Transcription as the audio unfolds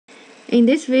In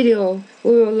this video,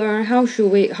 we will learn how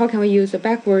can we use the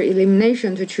backward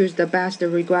elimination to choose the best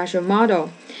regression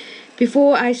model.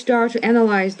 Before I start to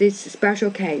analyze this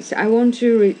special case, I want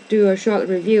to do a short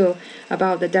review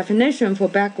about the definition for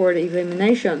backward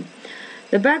elimination.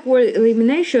 The backward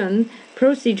elimination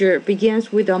procedure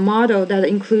begins with a model that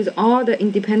includes all the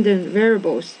independent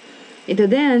variables. It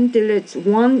then deletes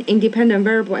one independent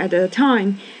variable at a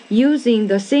time using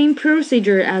the same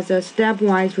procedure as a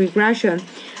stepwise regression.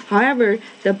 However,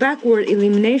 the backward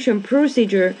elimination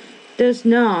procedure does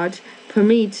not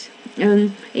permit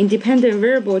an independent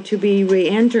variable to be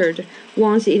re-entered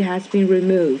once it has been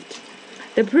removed.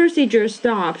 The procedure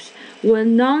stops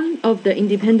when none of the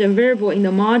independent variables in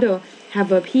the model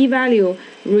have a p-value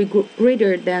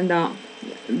greater than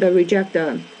the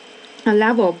rejected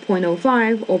level of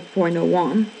 0.05 or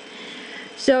 0.01.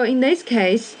 So in this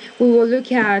case, we will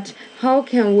look at how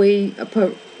can we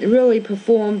really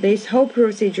perform this whole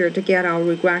procedure to get our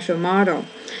regression model.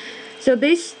 So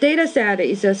this data set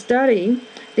is a study.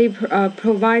 They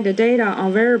provide the data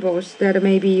on variables that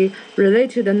may be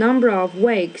related to the number of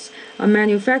weeks a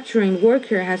manufacturing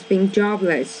worker has been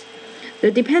jobless.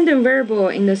 The dependent variable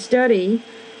in the study,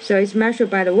 so it's measured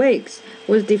by the weeks,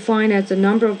 was defined as the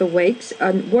number of the weeks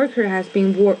a worker has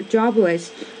been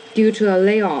jobless due to a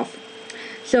layoff.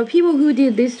 So people who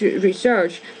did this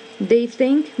research, they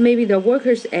think maybe the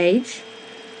worker's age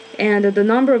and the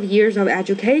number of years of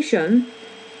education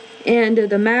and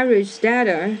the marriage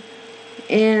status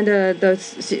and the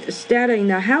status in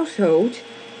the household,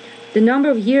 the number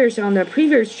of years on the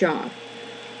previous job,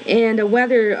 and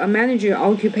whether a manager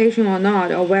occupation or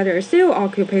not, or whether a sales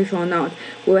occupation or not,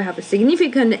 will have a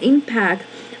significant impact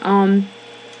on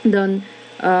the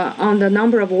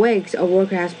number of weeks a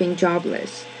worker has been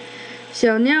jobless.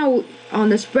 So now on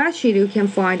the spreadsheet you can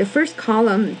find the first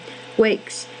column,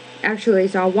 weeks, actually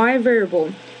is our y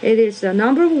variable. It is the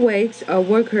number of weeks a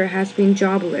worker has been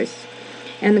jobless.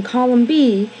 And the column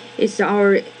B is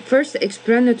our first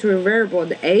explanatory variable,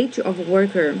 the age of a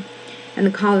worker. And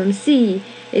the column C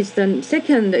is the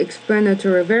second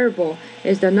explanatory variable,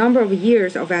 is the number of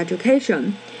years of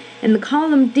education. And the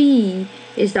column D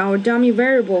is our dummy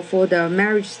variable for the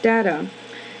marriage status.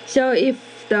 So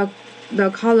if the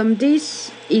column D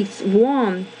is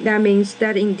 1, that means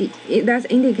that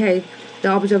indicates the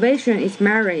observation is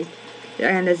married,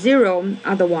 and 0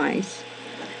 otherwise.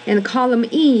 And column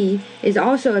E is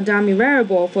also a dummy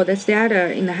variable for the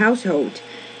status in the household.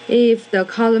 If the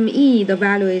column E, the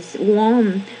value is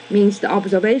 1, means the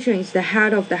observation is the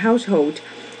head of the household,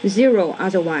 0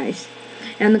 otherwise.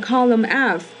 And the column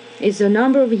F is the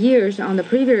number of years on the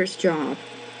previous job.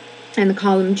 And the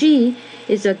column G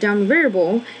is a dummy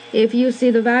variable. If you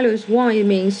see the value is 1, it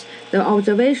means the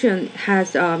observation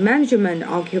has a management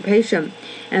occupation,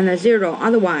 and 0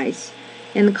 otherwise.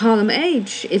 And the column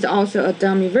H is also a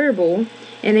dummy variable.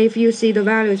 And if you see the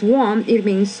value is 1, it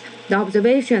means the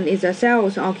observation is a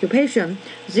sales occupation,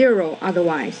 0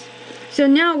 otherwise. So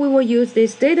now we will use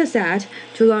this data set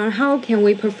to learn how can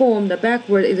we perform the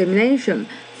backward elimination,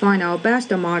 find our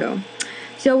best model.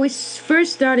 So we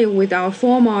first started with our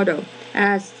full model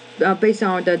as based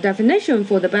on the definition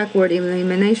for the backward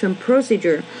elimination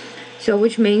procedure. So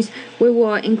which means we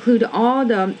will include all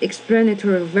the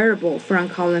explanatory variables from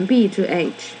column B to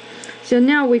H. So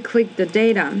now we click the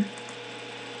data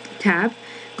tab,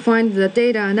 find the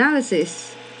data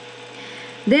analysis,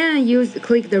 then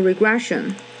click the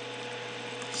regression.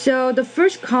 So the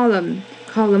first column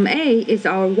A, is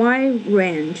our y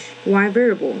range, y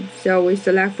variable. So we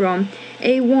select from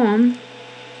A1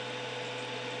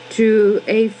 to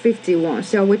A51.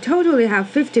 So we totally have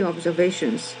 50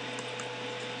 observations.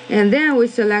 And then we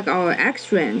select our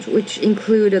x range, which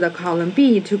include the column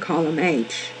B to column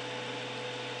H.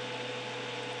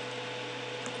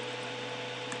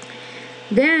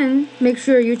 Then make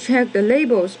sure you check the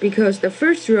labels, because the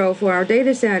first row for our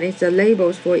data set is the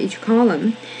labels for each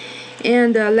column.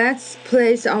 And let's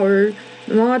place our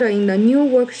model in the new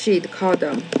worksheet called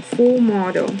the full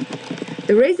model.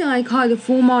 The reason I call it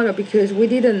full model because we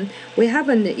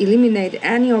haven't eliminated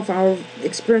any of our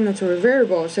explanatory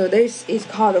variables, so this is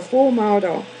called a full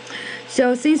model.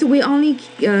 So since we only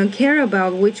care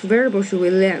about which variable should we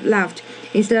left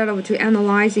instead of to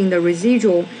analyzing the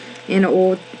residual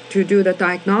or to do the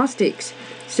diagnostics,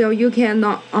 so you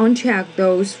cannot uncheck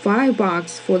those 5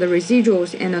 boxes for the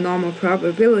residuals and the normal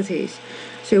probabilities.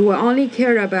 So we only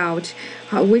care about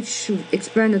which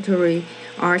explanatory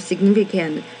are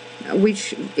significant,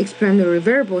 which explanatory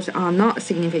variables are not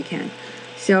significant.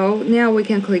 So now we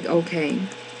can click OK.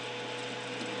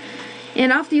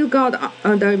 And after you got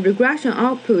the regression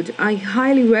output, I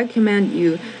highly recommend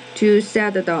you to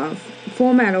set the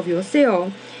format of your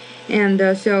cell. And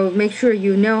so make sure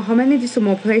you know how many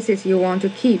decimal places you want to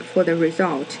keep for the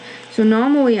result. So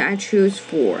normally I choose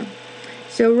 4.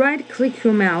 So right click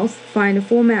your mouse, find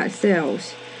format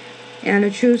cells,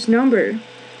 and choose number,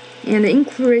 and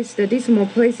increase the decimal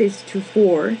places to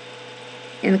 4,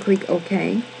 and click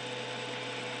OK.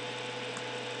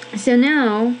 So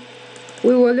now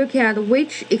we will look at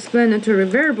which explanatory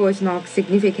variable is not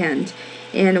significant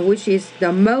and which is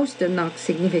the most not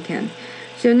significant.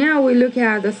 So now we look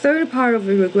at the third part of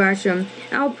the regression.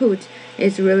 Output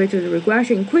is related to the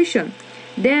regression equation.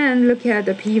 Then look at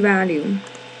the p-value.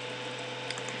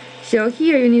 So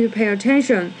here you need to pay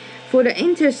attention. For the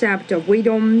intercept, we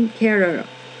don't care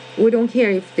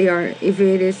if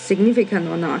it is significant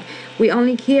or not. We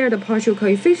only care the partial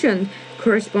coefficient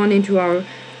corresponding to our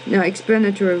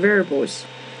explanatory variables.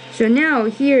 So now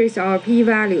here is our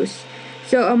p-values.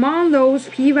 So among those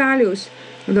p-values,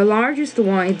 the largest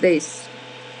one is this.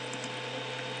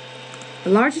 The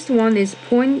largest one is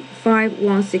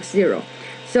 0.5160.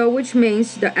 So which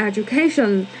means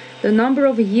the number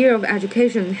of years of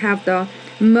education have the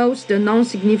most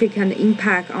non-significant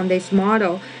impact on this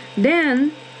model.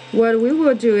 Then what we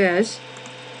will do is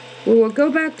we will go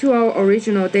back to our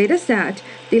original data set,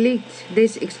 delete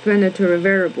this explanatory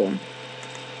variable.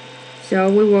 So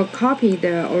we will copy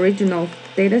the original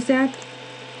data set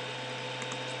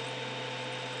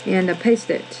and paste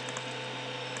it.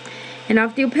 And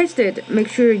after you paste it, make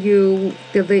sure you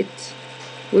delete.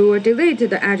 We will delete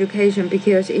the education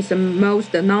because it's the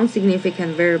most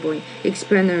non-significant variable,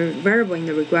 explanatory variable in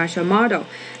the regression model.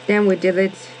 Then we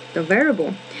delete the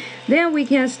variable. Then we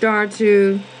can start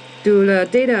to do the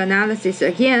data analysis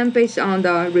again based on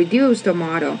the reduced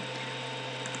model.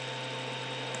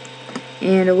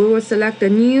 And we will select the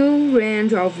new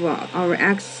range of our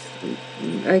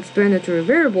explanatory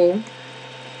variable.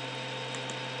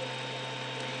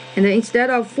 And then instead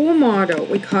of full model,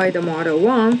 we call it the model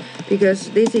 1 because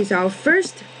this is our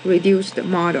first reduced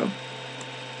model.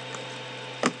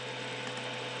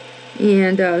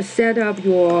 And set up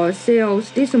your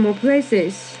cells decimal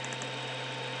places.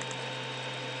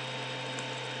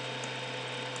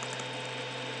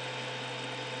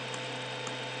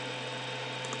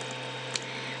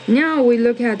 Now we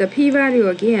look at the p-value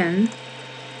again.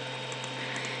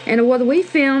 And what we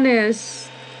found is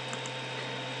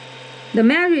the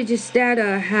marriage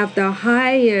data have the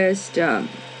highest, the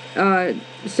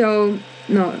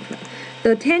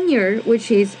tenure,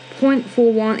 which is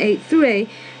 0.4183,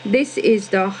 this is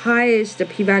the highest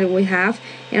p-value we have,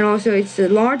 and also it's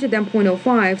larger than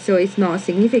 0.05, so it's not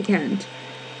significant.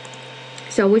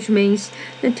 So which means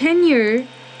the tenure,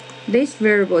 this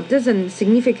variable doesn't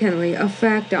significantly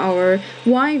affect our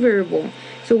y variable.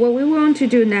 So what we want to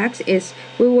do next is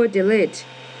we will delete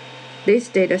this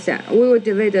data set. We will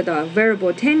delete the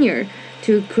variable tenure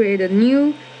to create a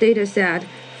new data set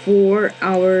for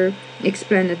our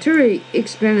explanatory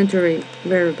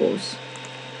variables.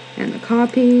 And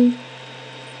copy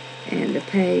and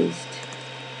paste.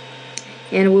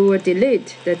 And we will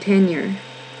delete the tenure.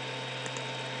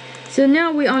 So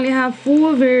now we only have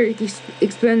 4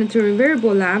 explanatory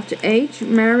variables left: age,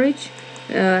 marriage,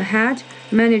 head,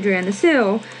 manager, and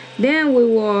cell. Then we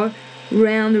will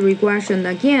run the regression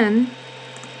again,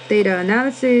 data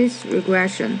analysis,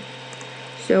 regression.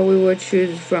 So we will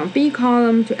choose from B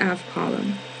column to F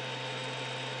column.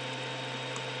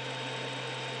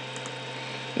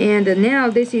 And now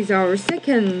this is our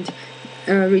second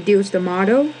reduced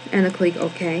model, and click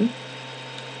OK.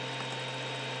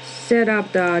 Set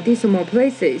up the decimal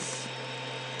places.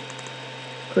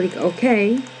 Click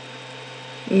OK.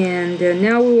 And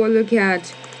now we will look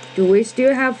at, do we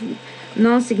still have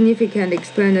non-significant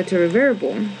explanatory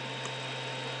variable?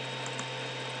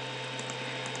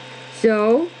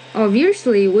 So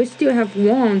obviously we still have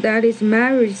one, that is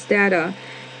marriage data.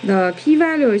 The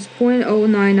p-value is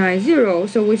 0.0990,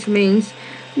 so which means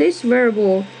this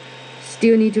variable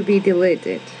still need to be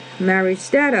deleted, marriage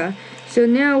data. So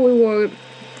now we will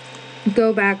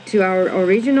go back to our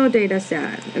original data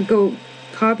set, go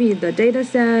copy the data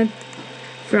set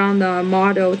from the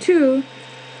model 2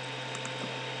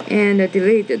 and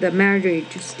delete the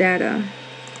marriage data.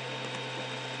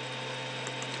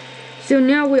 So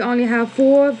now we only have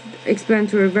 4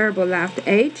 explanatory variables left: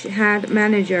 age, head,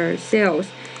 manager, sales,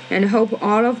 and hope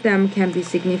all of them can be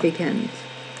significant.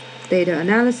 Data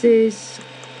analysis,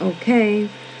 OK,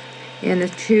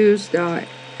 and choose the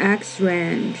X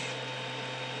range.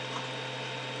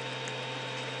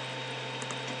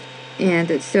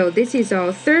 And so this is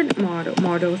our third model,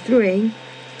 model 3,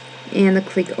 and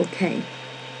click OK.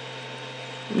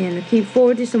 and keep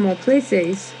 4 decimal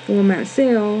places, format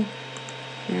cell,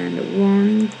 and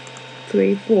 1,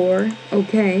 3, 4,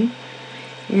 okay.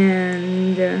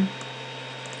 And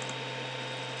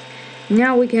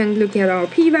now we can look at our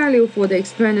p-value for the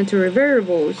explanatory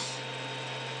variables.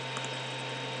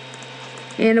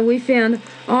 And we found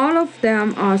all of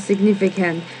them are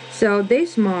significant. So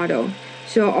this model,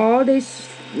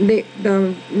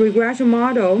 the regression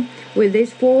model with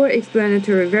these 4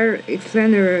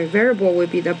 explanatory variable will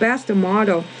be the best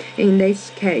model in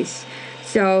this case.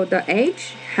 So the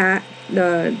age,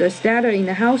 the status in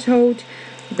the household,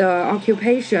 the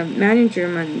occupation,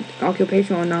 management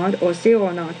occupation or not, or sale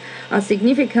or not,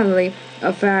 significantly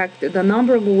affect the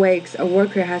number of weeks a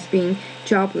worker has been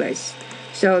jobless.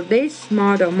 So this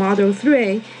model, model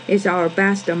 3, is our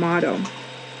best model.